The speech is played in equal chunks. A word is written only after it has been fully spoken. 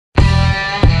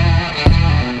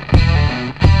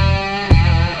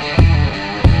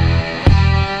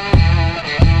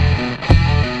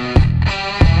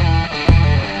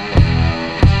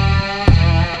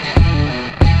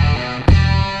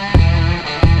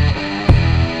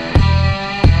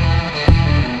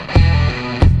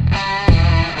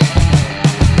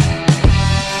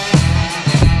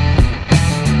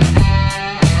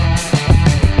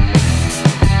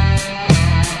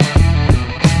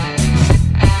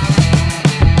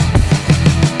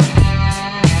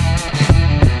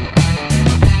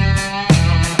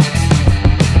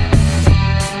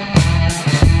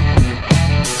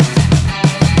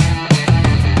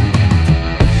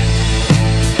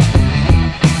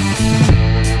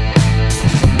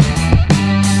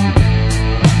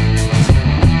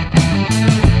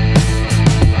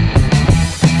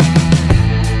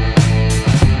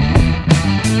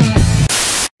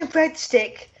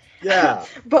stick, Yeah.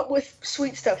 but with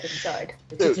sweet stuff inside.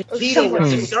 It's a Or taquito somewhat with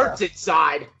sweet desserts stuff.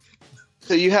 inside.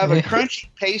 So you have a crunchy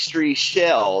pastry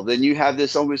shell, then you have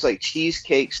this almost like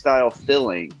cheesecake style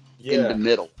filling in the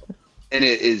middle, and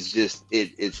it is just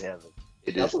it's heaven.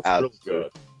 It That is looks really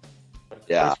good.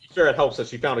 Yeah. I'm sure it helps that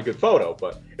she found a good photo,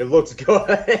 but it looks good.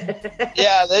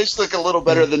 Yeah, they just look a little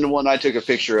better than the one I took a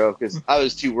picture of because I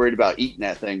was too worried about eating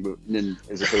that thing, but then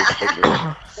as opposed to picture.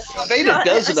 I made a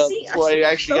dozen of them before I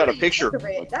actually got a picture of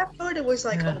it. That photo was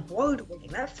like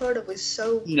award-winning. That photo was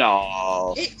so.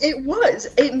 No. It was.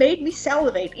 It made me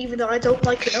salivate, even though I don't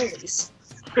like cannolis.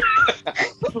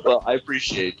 Well, I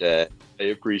appreciate that. I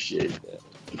appreciate that.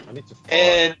 I need to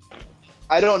And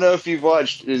I don't know if you've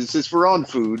watched, since we're on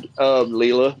food,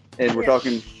 Leela, and we're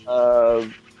talking,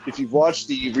 if you've watched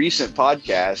the recent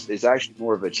podcast, it's actually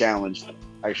more of a challenge,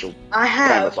 actual I have.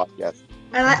 kind of podcast.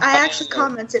 And I actually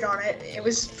commented on it. It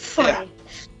was funny.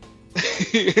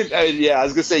 Yeah, I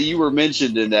was going to say, you were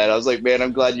mentioned in that. I was like, man,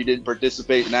 I'm glad you didn't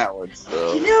participate in that one.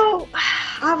 So. You know,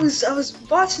 I was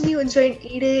watching you and Jane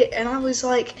eat it, and I was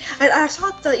like, I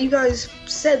thought that you guys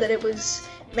said that it was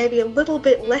maybe a little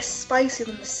bit less spicy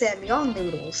than the Samyang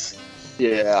noodles.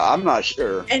 Yeah, I'm not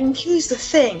sure. And here's the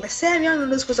thing, the Samyang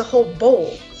noodles was a whole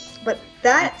bowl, but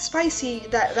that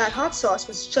that hot sauce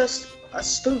was just a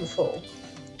spoonful.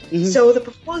 Mm-hmm. So the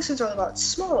proportions are a lot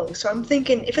smaller, so I'm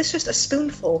thinking if it's just a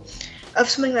spoonful of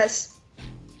something that's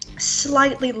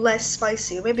slightly less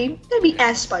spicy, maybe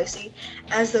as spicy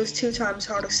as those 2 times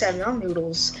harder Samyang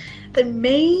noodles, then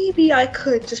maybe I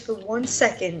could, just for 1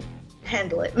 second,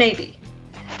 handle it. Maybe.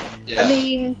 Yeah. I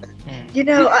mean, you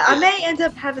know, I may end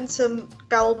up having some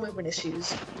bowel movement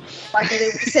issues, like I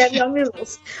did with the Samyang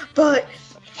noodles, but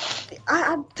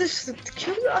I'm just, the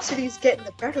curiosity is getting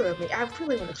the better of me. I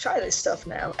really want to try this stuff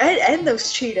now, and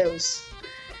those Cheetos.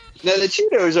 No, the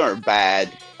Cheetos aren't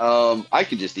bad. I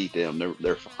can just eat them;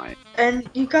 they're fine. And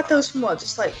you got those from what?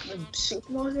 Just like the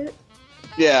supermarket?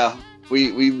 Yeah,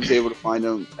 we was able to find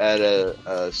them at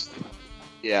a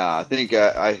yeah. I think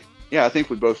I think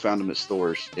we both found them at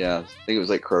stores. Yeah, I think it was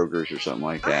like Kroger's or something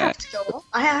like that.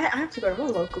 I have to go to my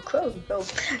local Kroger.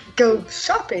 Go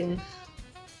shopping.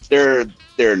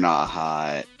 They're not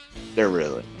hot. They're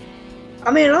really.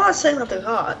 I mean, I'm not saying that they're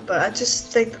hot, but I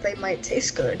just think that they might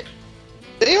taste good.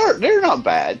 They're not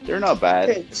bad. They're not bad.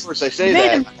 Okay. Of course, I say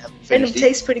that. Made them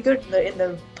taste pretty good in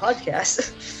the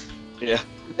podcast. Yeah,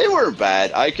 they weren't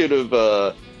bad. I could have.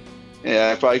 I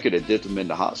probably could have dipped them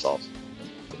into hot sauce.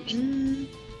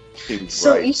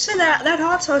 So you said that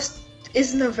hot sauce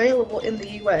isn't available in the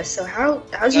U.S. So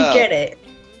how'd you get it?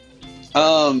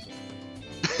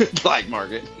 Black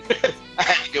market. I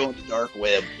had to go on the dark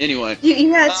web. Anyway,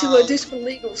 you had to do some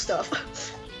illegal stuff.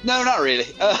 No, not really.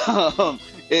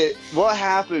 What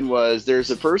happened was there's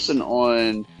a person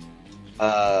on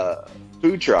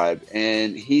Food Tribe,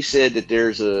 and he said that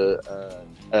there's a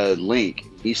link.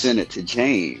 He sent it to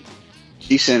Jane.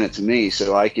 She sent it to me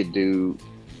so I could do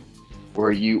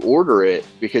where you order it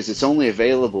because it's only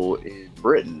available in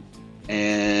Britain,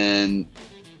 and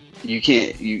you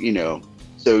can't you know.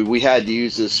 So we had to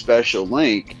use this special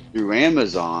link through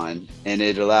Amazon, and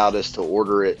it allowed us to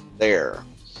order it there.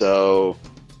 So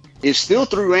it's still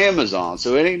through Amazon,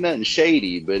 so it ain't nothing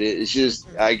shady, but it's just,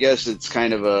 I guess it's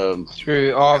kind of a...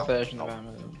 Through our version of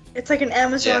Amazon. It's like an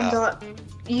Amazon.uk.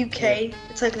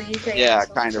 It's like the UK Yeah,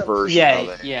 Amazon kind of version of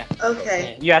it. Yeah.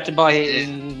 Okay. You have to buy it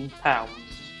in pounds.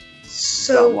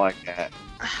 So, something like that.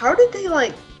 How did they,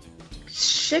 like,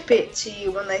 ship it to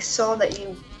you when they saw that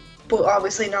you were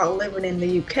obviously not living in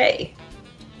the UK?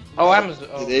 Oh, Amazon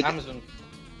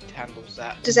handles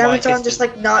that. Does Amazon just,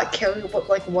 like, not care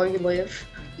where you live?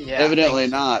 Yeah, evidently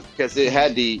not, because it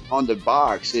had on the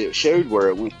box, it showed where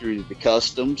it went through the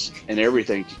customs and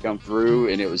everything to come through,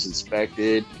 and it was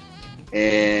inspected,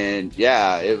 and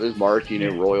yeah, it was marked,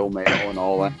 Royal Mail and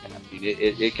all that. I mean,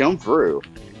 it come through,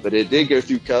 but it did go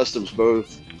through customs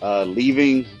both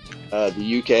leaving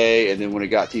the UK, and then when it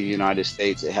got to the United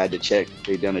States, it had to check.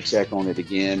 They'd done a check on it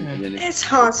again, and then it's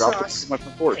hot sauce. What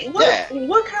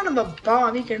kind of a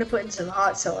bomb are you gonna put in some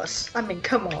hot sauce? I mean,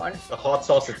 come on. The hot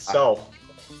sauce itself.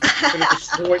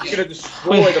 You're gonna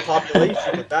destroy the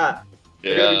population with that.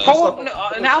 Yeah.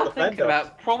 Now thinking about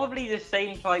it, probably the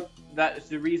same type. That's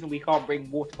the reason we can't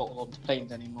bring water bottles onto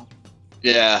planes anymore.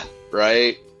 Yeah,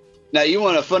 right. Now, you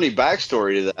want a funny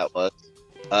backstory to that was,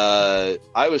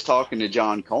 I was talking to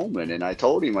John Coleman, and I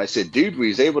told him, I said, dude, we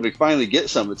was able to finally get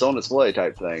some. It's on its way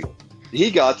type thing. He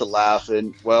got to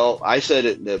laughing. Well, I said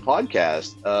it in the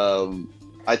podcast.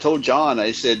 I told John,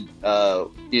 I said,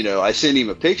 I sent him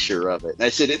a picture of it. And I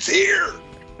said, it's here.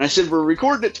 And I said, we're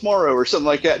recording it tomorrow or something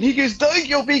like that. And he goes, Doug,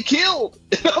 you'll be killed.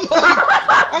 And I'm like,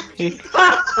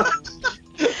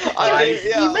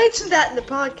 You mentioned that in the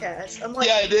podcast. I'm like,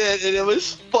 yeah, I did. And it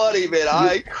was funny, man.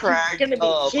 I cracked you're gonna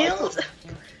up. be killed?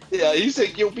 Yeah, he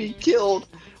said, you'll be killed.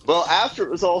 Well, after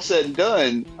it was all said and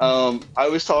done, I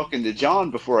was talking to John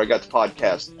before I got the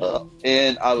podcast up.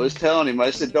 And I was telling him,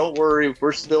 I said, don't worry,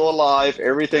 we're still alive.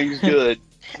 Everything's good.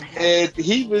 And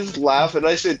he was laughing.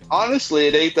 I said, honestly,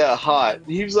 it ain't that hot. And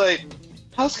he was like,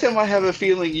 how come I have a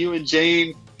feeling you and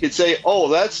Jane could say, oh,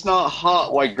 that's not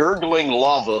hot, like gurgling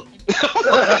lava?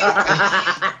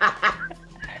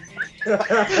 No,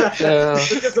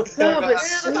 but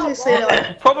seriously,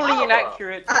 like, Probably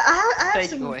inaccurate. I have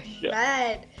some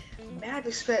takeaway. mad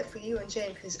respect for you and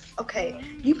Jane, because, okay,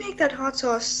 you make that hot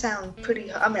sauce sound pretty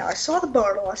hot. I mean, I saw the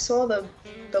bottle, I saw the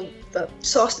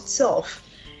sauce itself.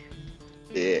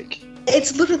 Dick.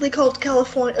 It's literally called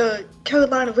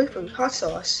Carolina Reaper hot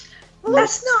sauce. Well,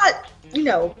 that's not,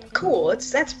 cool.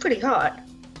 That's pretty hot.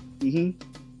 Mm-hmm.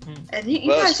 And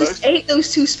you guys just ate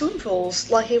those 2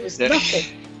 spoonfuls like it was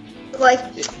nothing. Like,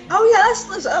 oh yeah,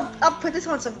 I'll put this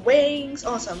on some wings,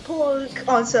 on some pork,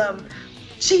 on some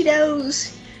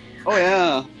Cheetos. Oh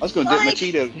yeah, I was gonna dip my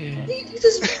Cheetos. You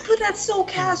just put that so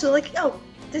casual, like, oh,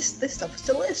 this stuff is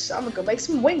delicious. I'm gonna go make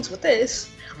some wings with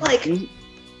this. Like, Yo,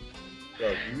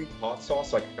 you eat hot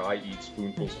sauce like I eat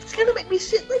spoonfuls. It's gonna make me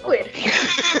shit liquid.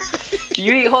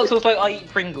 You eat hot sauce like I eat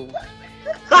Pringles.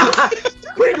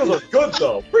 Pringles are good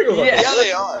though. Pringles are Yeah,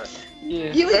 they are.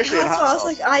 Yeah. You eat Especially hot hot sauce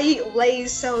like I eat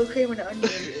Lay's sour cream and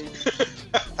onion.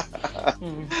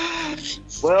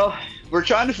 Well, we're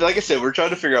trying to, like I said, we're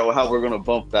trying to figure out how we're going to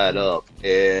bump that up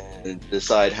and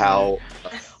decide how.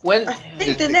 I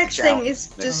think the next thing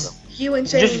is just you and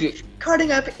Jane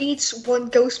cutting up each one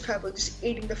ghost pepper, just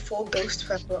eating the full ghost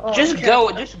pepper. Oh, just go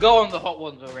on the hot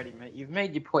ones already, mate. You've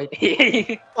made your point.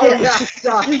 You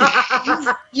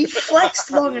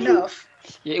flexed long enough.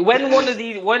 Yeah, when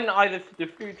either the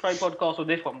Food Tribe podcast or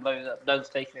this one blows up, Doug's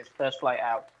taking his first flight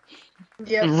out.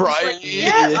 Yeah. Right.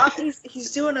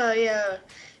 He's doing a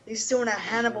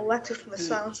Hannibal Lecter from the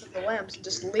Silence of the Lambs and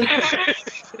just leaving.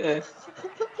 Yeah.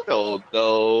 Oh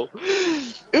no.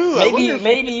 Ooh,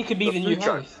 maybe you could be the new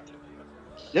host.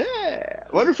 Yeah.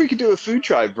 I wonder if we could do a Food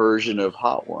Tribe version of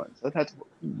Hot Ones. I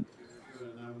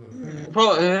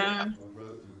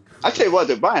tell you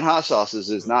what, buying hot sauces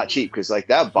is not cheap because like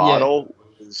that bottle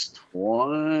is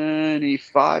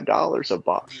 $25 a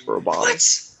box for a bottle.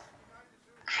 What?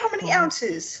 How many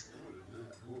ounces?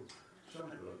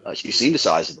 You've seen the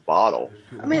size of the bottle.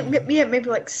 I mean, maybe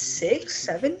like 6,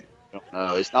 7.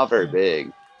 No, it's not very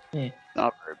big. Yeah.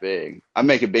 Not very big. I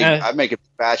make a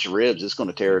batch of ribs. It's going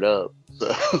to tear it up.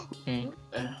 So. And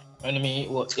I mean,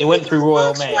 it went through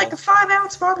Royal Mail. Like a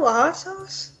 5-ounce bottle of hot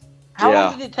sauce. How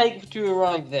long did it take to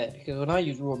arrive there? Because when I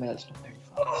use Royal Mail, it's not very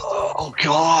fast. Oh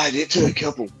God! It took a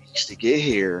couple weeks to get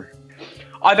here.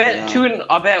 I bet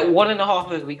 1.5 of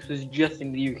those weeks was just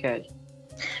in the UK.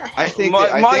 I think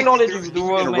my knowledge of the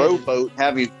Royal Mail. A rowboat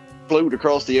having float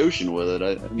across the ocean with it.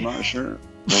 I'm not sure.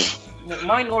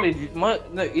 My knowledge,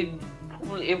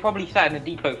 it probably sat in a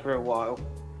depot for a while.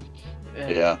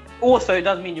 Yeah. Also, it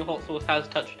does mean your hot sauce has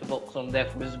touched the box and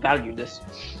therefore is valueless.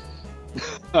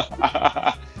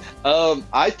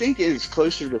 I think it's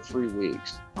closer to 3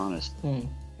 weeks, honestly.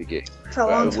 It's a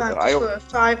long time for a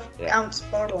 5-ounce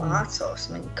bottle of hot sauce.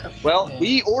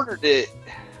 We ordered it.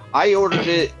 I ordered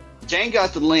it. Jane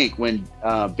got the link when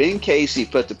Ben Casey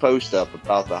put the post up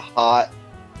about the hot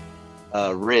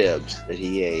ribs that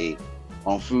he ate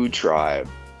on Food Tribe.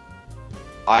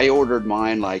 I ordered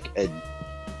mine I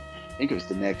think it was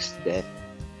the next day.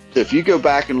 So if you go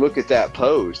back and look at that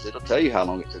post, it'll tell you how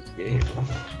long it took to get here.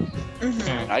 Mm-hmm.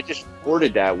 And I just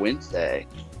recorded that Wednesday.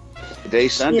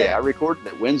 Today's Sunday. I recorded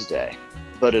it Wednesday.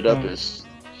 Put it up as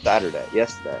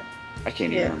yesterday. I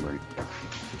can't even remember.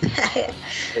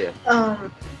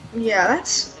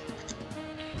 That's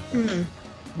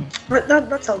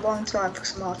that's a long time for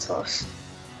some hot sauce.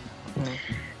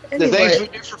 The things we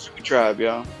do for Food Tribe,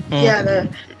 y'all. Yeah,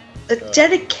 the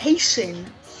dedication.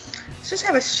 Let's just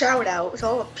have a shout out to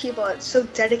all the people that's so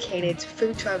dedicated to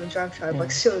Food Tribe and Drive Tribe.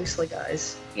 Like, seriously,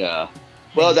 guys. Yeah.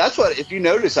 Well, that's what, if you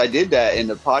notice, I did that in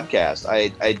the podcast. I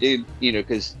did,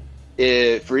 because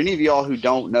for any of y'all who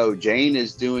don't know, Jane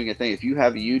is doing a thing. If you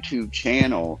have a YouTube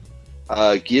channel,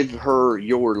 give her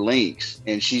your links,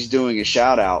 and she's doing a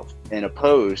shout out and a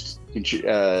post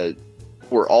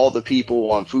for all the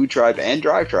people on Food Tribe and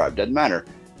Drive Tribe, doesn't matter,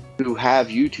 who have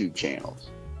YouTube channels,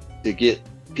 to get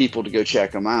people to go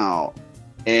check them out.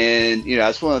 And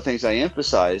that's one of the things I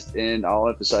emphasized, and I'll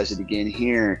emphasize it again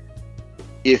here.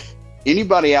 If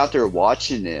anybody out there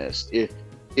watching this, if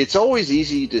it's always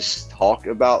easy to talk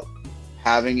about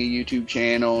having a YouTube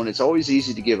channel, and it's always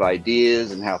easy to give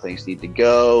ideas and how things need to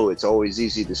go. It's always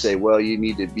easy to say, well, you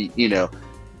need to be,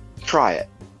 try it.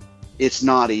 It's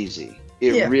not easy.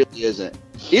 It really isn't.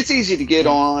 It's easy to get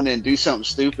on and do something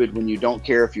stupid when you don't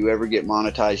care if you ever get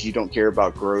monetized. You don't care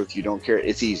about growth. You don't care.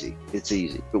 It's easy. It's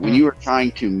easy. But when you are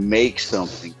trying to make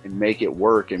something and make it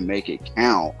work and make it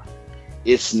count,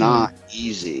 it's not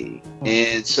easy.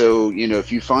 And so,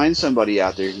 if you find somebody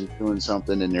out there who's doing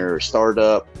something and they're a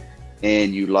startup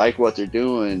and you like what they're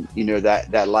doing,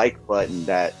 that like button,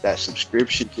 that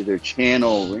subscription to their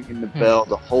channel, ringing the bell,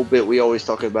 the whole bit we always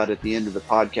talk about at the end of the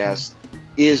podcast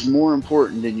is more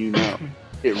important than you know.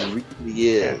 It really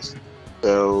is.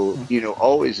 So,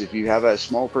 always, if you have a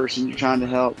small person you're trying to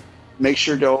help, make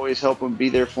sure to always help them, be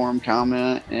there for them,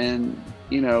 comment, and,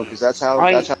 because that's how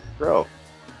they grow.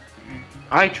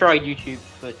 I tried YouTube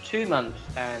for 2 months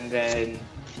and then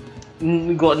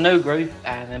got no growth,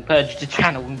 and then purged the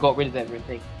channel and got rid of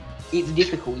everything. It's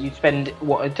difficult. You spend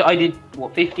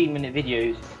 15-minute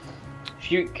videos.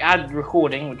 If you add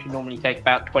recording, which would normally take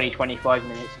about 20-25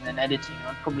 minutes, and then editing,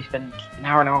 I'd probably spend an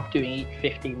hour and a half doing each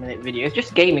 15-minute video. It's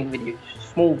just gaming videos,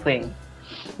 small thing.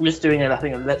 I'm just doing a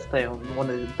let's play on one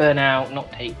of the Burnout,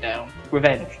 not Takedown,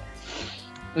 Revenge.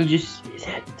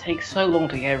 It takes so long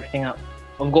to get everything up.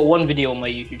 I've got one video on my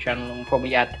YouTube channel, and I'll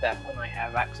probably add to that when I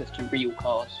have access to real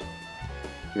cars.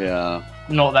 Yeah.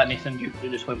 Not that Nissan Juke that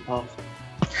just went past.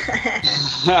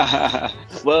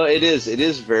 Well, it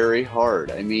is very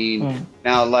hard. I mean,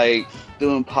 now, like,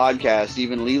 doing podcasts,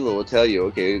 even Leela will tell you,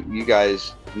 okay, you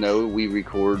guys know we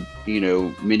record,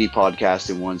 mini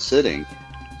podcasts in one sitting.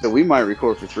 So we might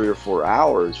record for 3 or 4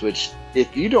 hours, which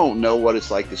if you don't know what it's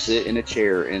like to sit in a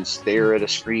chair and stare at a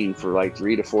screen for like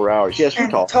 3 to 4 hours, yes, we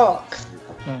talk.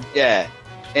 Yeah.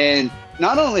 And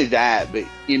not only that, but,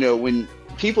 when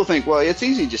people think, well, it's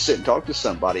easy to just sit and talk to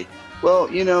somebody.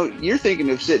 Well, you're thinking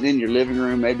of sitting in your living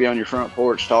room, maybe on your front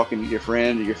porch, talking to your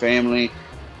friend or your family.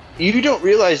 You don't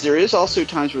realize there is also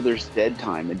times where there's dead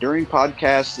time. And during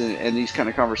podcasts and these kind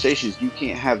of conversations, you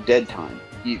can't have dead time.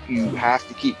 You have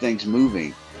to keep things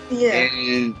moving. Yeah.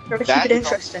 And that's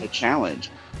interesting. A challenge.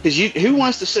 Because who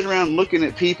wants to sit around looking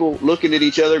at people, looking at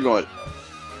each other, going,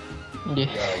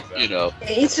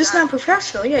 it's just not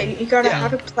professional. Yeah, you gotta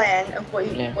have a plan of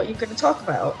what you're gonna talk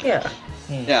about. Yeah.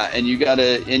 Yeah, and you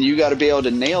gotta be able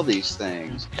to nail these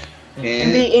things,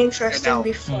 and be interesting,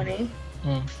 be funny.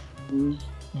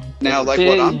 Now, like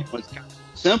what I'm doing is kind of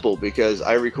simple because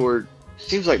I record.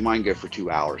 Seems like mine go for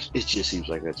 2 hours. It just seems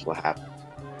like that's what happens.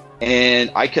 And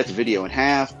I cut the video in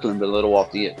half, trimmed a little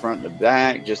off the front and the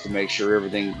back, just to make sure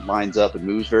everything lines up and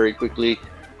moves very quickly.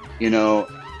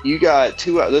 You got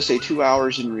let's say 2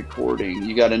 hours in recording.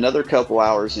 You got another couple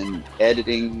hours in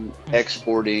editing,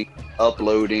 exporting,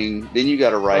 uploading. Then you got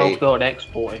to write. Upload,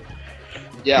 export.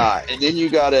 Yeah, and then you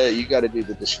gotta do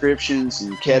the descriptions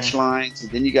and catch lines,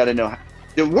 and then you got to know.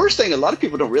 The worst thing a lot of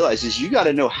people don't realize is you got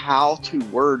to know how to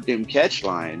word them catch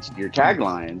lines, your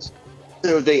taglines,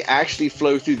 so they actually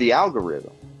flow through the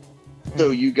algorithm. So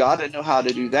you got to know how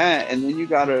to do that, and then you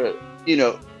got to,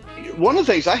 one of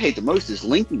the things I hate the most is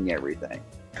linking everything.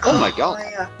 Oh my god!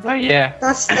 Oh yeah.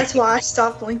 That's why I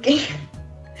stopped linking.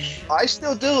 I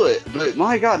still do it, but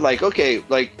my god,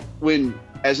 when,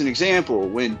 as an example,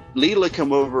 when Leela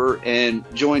come over and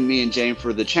joined me and Jane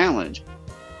for the challenge,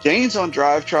 Jane's on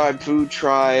Drive Tribe, Food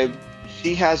Tribe.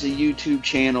 She has a YouTube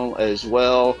channel as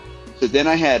well. So then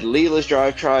I had Leela's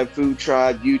Drive Tribe, Food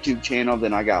Tribe YouTube channel.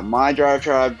 Then I got my Drive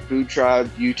Tribe, Food Tribe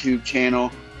YouTube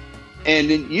channel.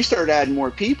 And then you start adding more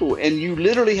people, and you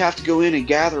literally have to go in and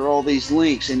gather all these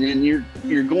links, and then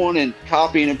you're going and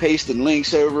copying and pasting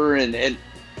links over, and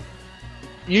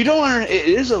you don't. It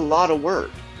is a lot of work.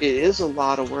 It is a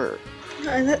lot of work.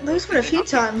 And there's been a few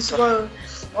times where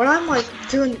when I'm like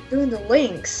doing the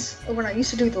links, or when I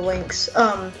used to do the links,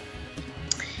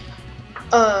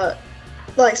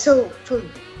 so for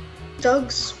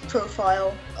Doug's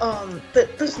profile,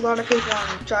 there's a lot of people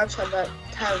on Drive Tribe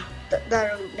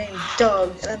that are named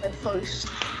Doug, and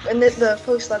then the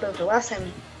first letter of the last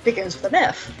name begins with an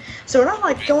F. So when I'm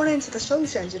like going into the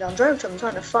search engine on Drive Tribe and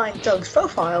trying to find Doug's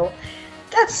profile,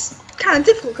 that's kind of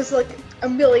difficult because like a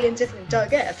million different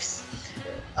Doug Fs.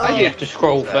 You have to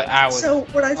scroll for hours. So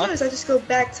what I do is I just go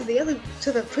back to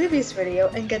the previous video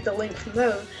and get the link from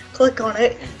there, click on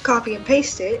it, copy and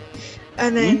paste it,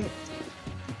 and then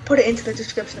put it into the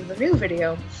description of the new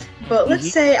video. But let's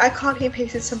say I copy and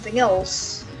pasted something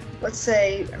else. Let's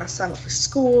say I sign up for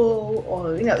school,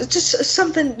 or just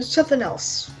something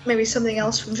else. Maybe something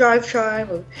else from Drive Tribe.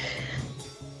 Or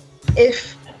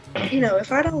if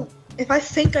I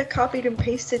think I copied and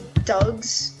pasted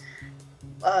Doug's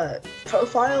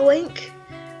profile link,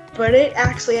 but it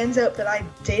actually ends up that I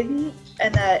didn't,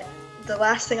 and that the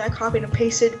last thing I copied and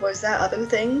pasted was that other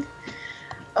thing.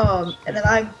 And then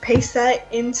I paste that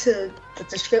into the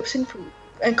description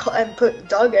and put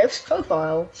Doug F's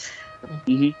profile.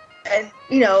 Mhm. And,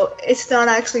 it's not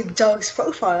actually Doug's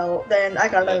profile. Then I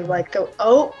gotta, go,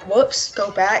 oh, whoops,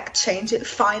 go back, change it,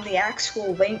 find the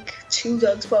actual link to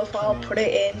Doug's profile, put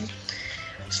it in.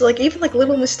 So, even,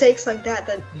 little mistakes like that,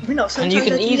 sometimes And you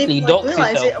can I didn't easily even, dox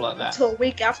realize it yourself like that. until a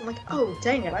week after. I'm like, oh,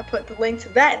 dang it, I put the link to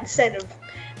that instead of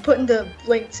putting the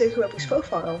link to whoever's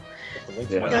profile.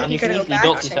 Yeah. And you gotta can go easily back,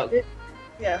 dox change yourself. it.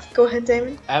 Yeah, go ahead,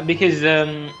 Damon. Because,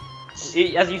 as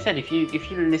you said, if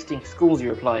you're listing schools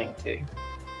you're applying to,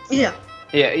 Yeah.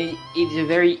 yeah, it's a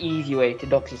very easy way to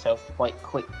dox yourself quite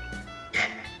quickly.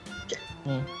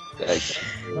 And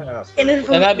And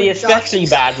that'd be especially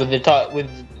bad with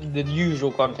the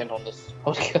usual content on this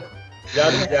podcast.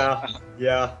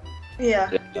 Yeah.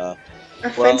 Yeah.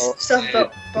 Offensive stuff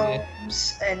about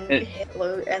bombs and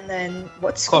Hitler, and then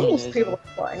what schools Communism. people are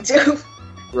applying to.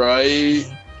 Right.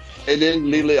 And then,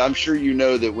 Lily, I'm sure you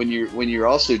know that when you're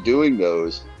also doing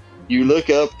those, you look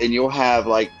up and you'll have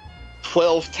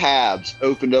 12 tabs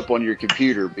opened up on your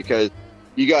computer because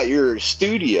you got your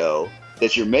studio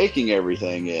that you're making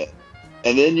everything in,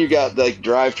 and then you got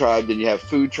Drive Tribe, then you have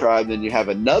Food Tribe, then you have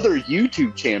another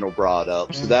YouTube channel brought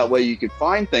up, so that way you can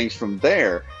find things from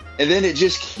there, and then it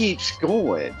just keeps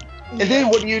going. And then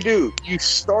what do? You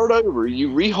start over,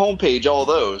 you re-homepage all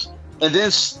those, and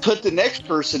then put the next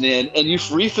person in, and you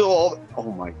refill all.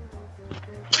 Oh my!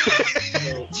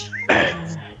 So,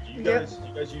 do you guys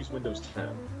use Windows 10?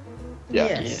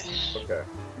 Yeah. Yes. Okay.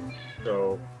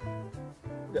 So.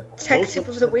 Tech tip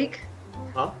of the week.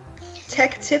 Huh?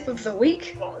 Tech tip of the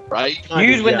week. Right.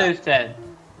 Use Windows 10.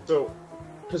 So,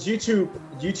 because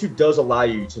YouTube does allow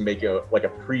you to make a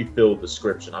pre-filled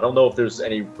description. I don't know if there's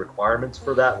any requirements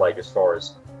for that, as far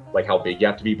as how big you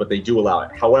have to be, but they do allow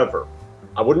it. However,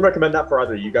 I wouldn't recommend that for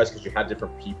either of you guys because you had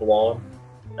different people on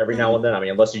every now and then. I mean,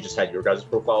 unless you just had your guys'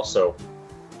 profile. So,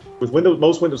 with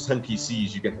most Windows 10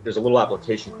 PCs, there's a little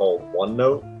application called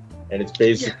OneNote, and it's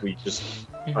basically just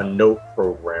a note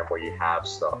program where you have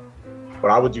stuff.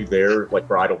 What I would do there,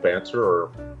 for Idle Banter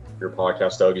or your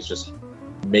podcast, Doug, is just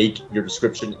make your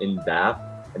description in that,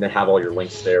 and then have all your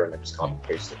links there, and then just copy and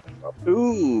paste it.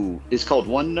 Ooh, it's called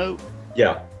OneNote.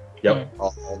 Yeah. Yep.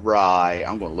 All right,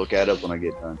 I'm gonna look that up when I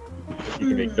get done. You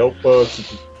can make notebooks.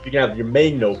 You can have your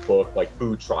main notebook, like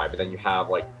Food Tribe, and then you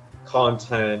have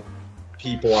content,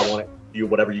 people I want to view,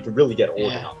 whatever. You can really get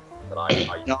organized. But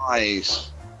I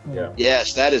Nice. Yeah.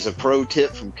 Yes, that is a pro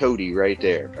tip from Cody right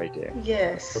there.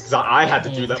 Yes. Because I had to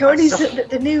do that Cody's myself.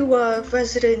 the new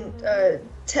resident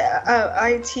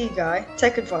IT guy,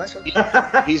 tech advisor.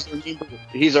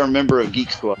 He's our member of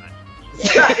Geek Squad.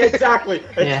 Yeah, exactly.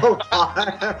 Yeah. Oh,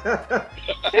 God.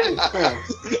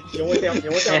 The only thing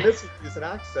I'm missing is an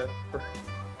accent.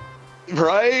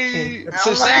 Right. Oh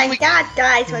So say my we- God,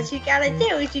 guys! What you gotta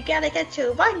do is you gotta get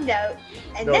your OneNote,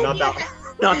 and No, then not you that one.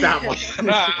 Not that one.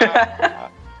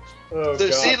 Oh, So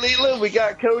God. see, Leland, we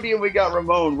got Cody and we got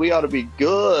Ramon. We ought to be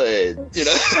good, So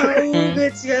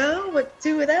good to go. What to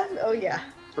do with them? Oh yeah.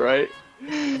 right?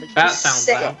 That sounds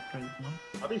Sick. bad.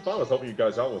 I'd be fine with helping you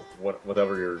guys out with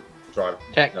whatever your Drive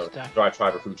Stuff. Drive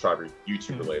Tribe or Food Tribe or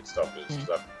YouTube related stuff is. 'Cause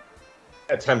I'm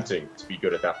attempting to be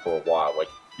good at that for a while.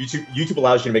 YouTube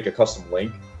allows you to make a custom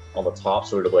link on the top,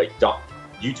 so it'll be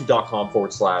youtube.com/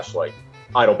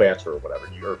 idle banter or whatever,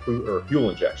 or fuel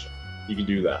injection. You can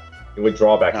do that. The only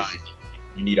drawback is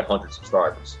you need 100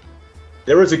 subscribers.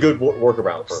 There is a good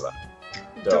workaround for that.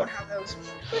 So, Don't have those.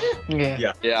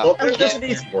 Yeah. Yeah. well, there's an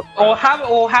easy workaround.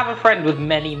 Or have a friend with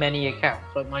many accounts,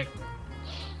 like my friend.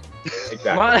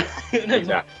 Exactly.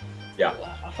 Exactly. Yeah.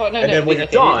 And And then when you're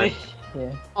done,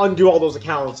 yeah. undo all those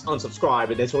accounts, unsubscribe,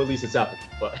 and then so at least it's ethical.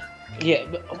 But Yeah,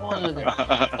 but one of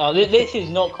them. This is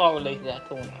not correlated at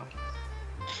all now.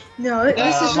 No,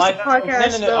 this is just a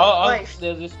podcast of life.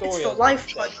 There's a story. It's the of life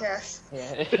podcast.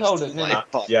 Yeah, hold on. No. yeah,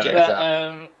 But,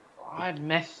 exactly. I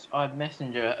had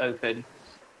Messenger open,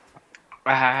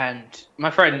 and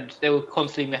my friends, they were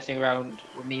constantly messing around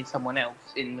with me and someone else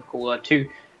in the caller too,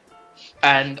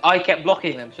 and I kept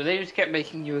blocking them, so they just kept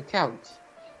making new accounts,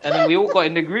 and then we all got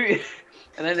in the group,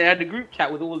 and then they had the group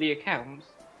chat with all the accounts.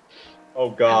 Oh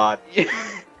God. And,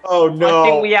 Oh no. I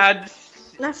think we had.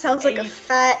 That sounds like a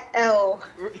fat L.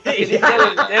 There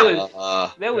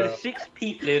was Yeah. 6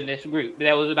 people in this group.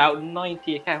 There was about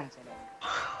 90 accounts in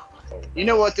it. You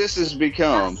know what this has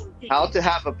become? How to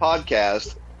have a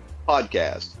podcast.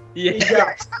 Yeah,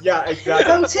 exactly.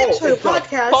 Pro tips for the it's done.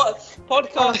 podcast.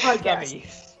 Podcast Podcast.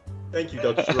 dummies. Thank you,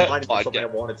 Doug. You reminded me of something I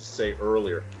wanted to say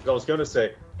earlier. I was going to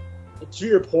say, to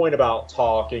your point about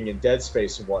talking and dead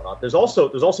space and whatnot, there's also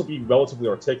being relatively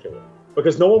articulate,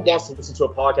 because no one wants to listen to a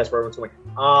podcast where everyone's going,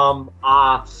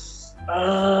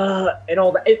 and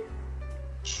all that.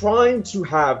 Trying to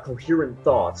have coherent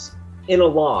thoughts in a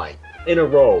line, in a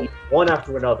row, one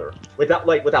after another,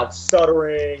 without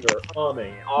stuttering or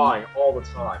umming and ahhing all the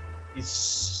time, is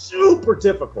super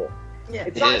difficult. Yeah.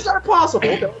 It's not impossible.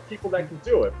 There are people that can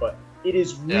do it, but it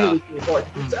is really, really hard.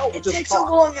 It takes a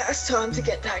long ass time to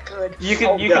get that good. You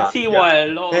can see why a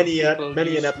lot of people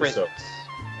many use an episode. scripts.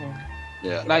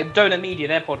 Yeah. Like Donor Media,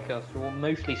 their podcasts are all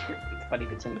mostly scripted with funny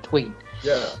bits in between.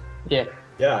 Yeah. Yeah.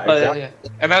 Yeah, But, exactly. yeah.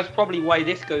 And that's probably why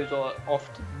this goes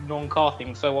off to non-car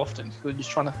things so often. Because we're just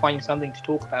trying to find something to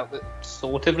talk about that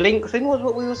sort of links in with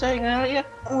what we were saying earlier.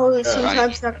 Or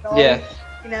sometimes not at all. Yeah.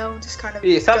 You know, just kind of.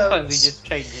 Yeah, sometimes goes. we just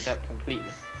change it up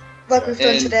completely. Like we've done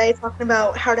And- today, talking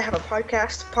about how to have a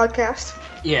podcast.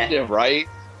 Yeah. Yeah, right.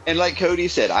 And like Cody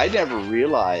said, I never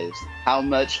realized how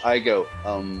much I go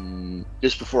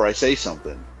just before I say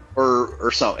something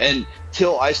or something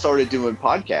until I started doing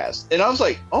podcasts, and I was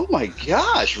like, oh my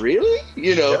gosh, really?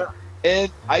 And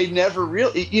I never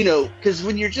really, because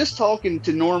when you're just talking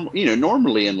to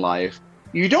normally in life,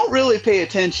 you don't really pay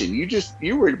attention.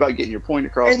 You're worried about getting your point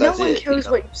across. And no That's one it. cares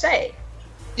what you say.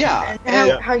 Yeah,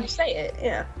 And how you say it.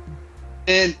 Yeah.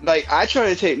 And like I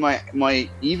try to take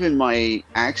my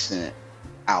accent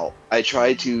out. I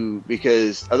try to,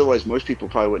 because otherwise most people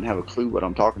probably wouldn't have a clue what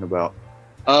I'm talking about.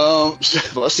 Well,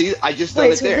 see, I just done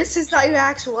Wait, it so there. this is not your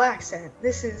actual accent.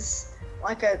 This is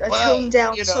like a toned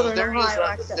down Southern Ohio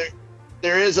accent.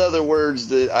 There is other words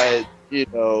that anyway.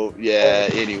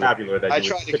 Vocabulary that I you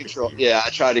try would to control. Yeah, I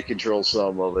try to control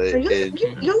some of it. So and-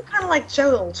 you're kind of like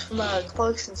Gerald from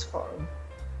Clarkson's Farm.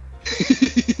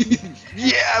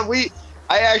 yeah,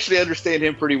 I actually understand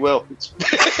him pretty well.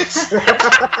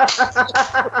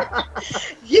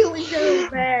 You and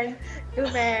Gerald, man.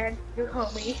 You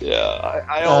homie. Yeah,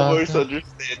 I almost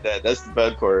understand that. That's the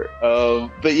bad part.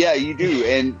 But yeah, you do,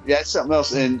 and that's something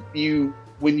else. And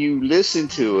when you listen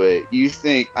to it, you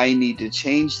think, I need to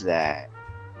change that,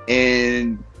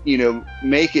 and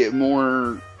make it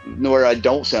more where I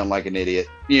don't sound like an idiot.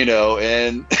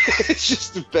 And it's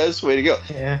just the best way to go.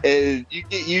 Yeah. And you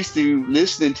get used to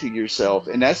listening to yourself,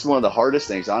 and that's one of the hardest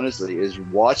things, honestly, is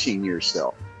watching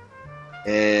yourself.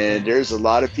 And there's a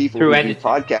lot of people who do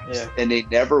podcasts, and they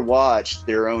never watch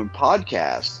their own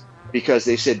podcast because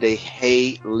they said they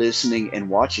hate listening and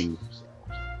watching themselves.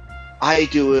 I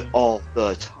do it all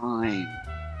the time.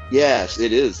 Yes,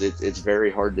 it is. It's very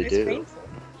hard to do. Painful.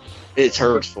 It's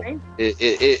hurtful.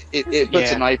 It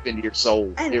puts Yeah. a knife into your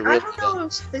soul. And It really I don't know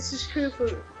does. if this is true for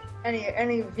any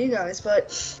of you guys,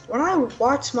 but when I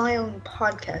watch my own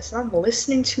podcast and I'm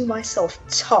listening to myself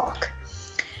talk,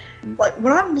 like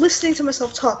when I'm listening to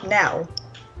myself talk now,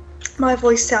 my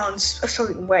voice sounds a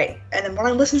certain way, and then when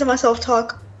I listen to myself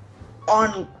talk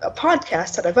on a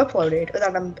podcast that I've uploaded or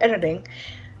that I'm editing,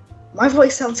 my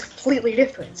voice sounds completely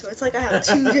different. So it's like I have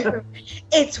two different.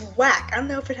 It's whack. I don't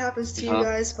know if it happens to you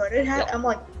guys, but I'm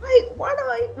like, wait, why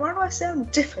do I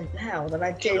sound different now than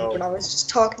I did when I was just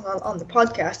talking on the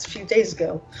podcast a few days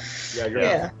ago? Yeah,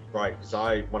 you're right.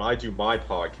 Because when I do my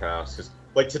podcast,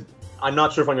 I'm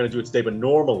not sure if I'm going to do it today, but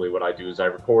normally what I do is I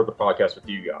record the podcast with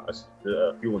you guys,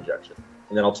 the fuel injection,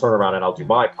 and then I'll turn around and I'll do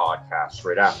my podcast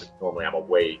straight after. Normally I'm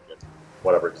awake and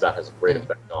whatever, because that has a great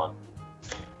effect on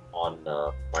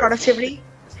my Productivity.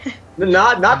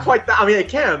 Not quite that. I mean, it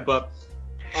can, but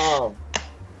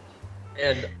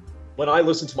and when I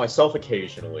listen to myself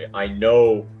occasionally, I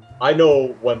know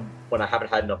when I haven't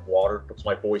had enough water, because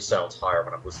my voice sounds higher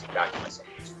when I'm listening back to myself.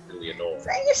 It's really annoying.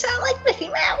 So you sound like Mickey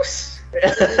Mouse.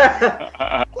 It's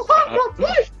not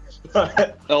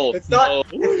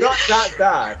that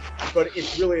bad, but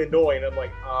it's really annoying. I'm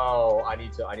like, oh, I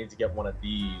need to get one of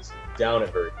these down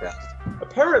it very fast.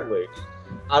 Apparently,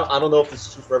 I don't know if this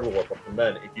is true for everyone, but for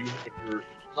men, if you're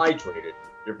hydrated,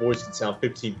 your voice can sound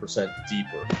 15%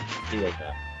 deeper doing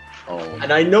that. Oh.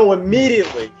 And I know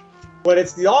immediately when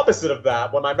it's the opposite of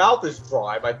that, when my mouth is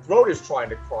dry, my throat is trying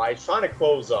to cry, it's trying to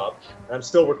close up, and I'm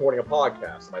still recording a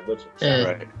podcast, and my lips are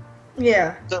Right.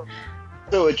 Yeah.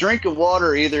 So a drink of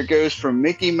water either goes from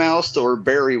Mickey Mouse or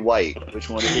Barry White. Which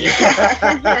one is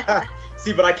it?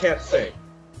 See, but I can't sing.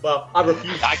 Well, I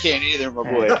refuse. I can't either, my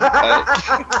boy.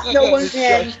 No one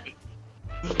can.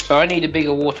 So I need a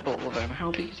bigger water bottle then.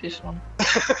 How big is this one?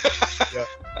 Yeah.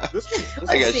 This one.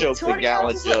 I gotta Let's see, show up the 20 gallon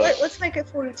ounces? jug. Let's make it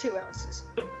 42 ounces.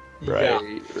 Right.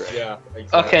 Yeah.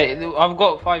 Exactly. Okay, I've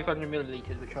got 500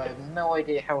 milliliters, which I have no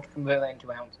idea how to convert that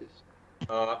into ounces.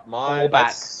 Or My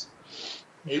back.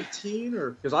 18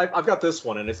 or because I've got this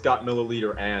one and it's got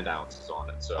milliliter and ounces on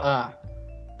it, so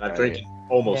I'm drinking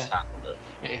almost half of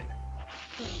it.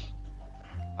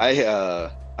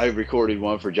 Yeah. I recorded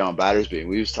one for John Battersby, and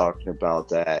we was talking about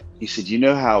that. He said, "You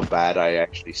know how bad I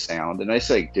actually sound?" And I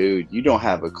said, "Dude, you don't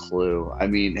have a clue. I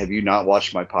mean, have you not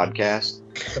watched my podcast?"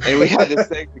 And we had this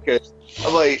thing because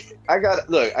I'm like, I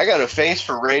got a face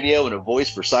for radio and a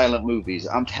voice for silent movies.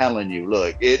 I'm telling you,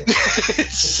 look,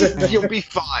 you'll be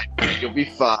fine. You'll be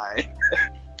fine.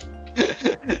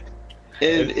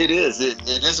 It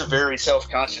is a very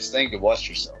self-conscious thing to watch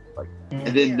yourself, like,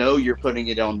 and then know you're putting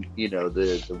it on,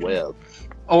 the web.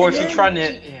 Or if you're trying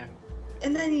to,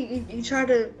 and then you try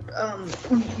to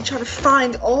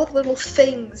find all the little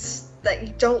things that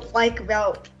you don't like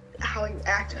about how you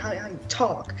act, how you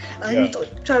talk. You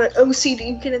try to OCD.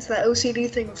 You get into that OCD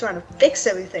thing of trying to fix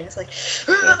everything. It's like,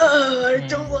 I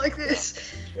don't like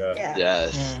this. Yeah.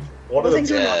 Yes. One of the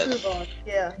things.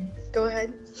 Yeah. Go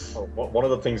ahead. One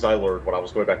of the things I learned when I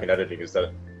was going back in editing is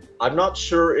that I'm not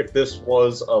sure if this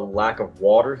was a lack of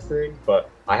water thing,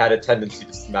 but I had a tendency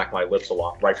to smack my lips a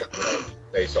lot right before I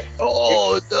say something.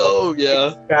 Oh no! Yeah.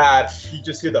 It's bad. You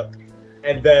just hear the,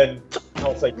 and then I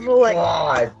was like,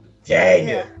 God dang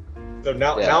it. So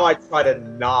now I try to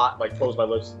not like close my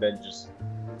lips and then just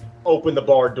open the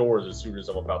bar doors as soon as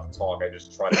I'm about to talk. I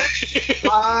just try to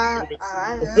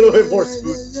a little bit more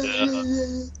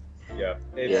smooth.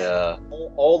 Yeah.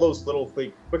 All those little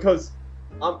things, because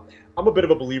I'm a bit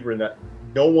of a believer in that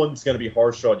no one's going to be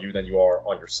harsher on you than you are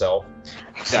on yourself.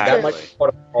 Exactly. That might be part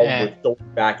of the problem with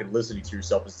going back and listening to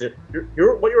yourself. Is that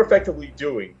what you're effectively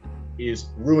doing is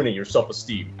ruining your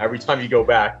self-esteem every time you go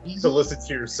back to listen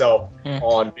to yourself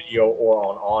on video or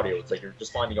on audio. It's like you're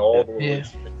just finding all the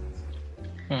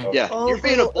little Yeah, all you're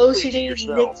being a OCD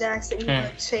knickknacks that you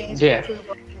can change to improve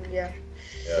on. Yeah.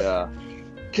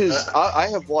 Because I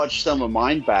have watched some of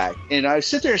mine back, and I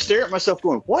sit there and stare at myself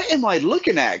going, what am I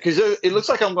looking at? Because it looks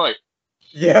like I'm like,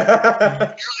 what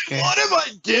am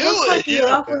I doing? Looks like you're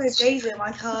up on a daisy,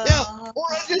 my God. Yeah, or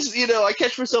I just, I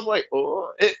catch myself like,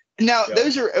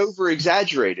 those are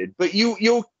over-exaggerated, but you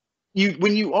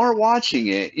when you are watching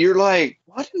it, you're like,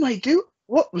 what am I doing?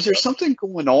 What, was there something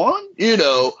going on? Is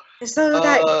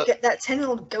that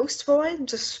 10-year-old ghost boy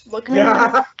just looking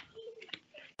at me?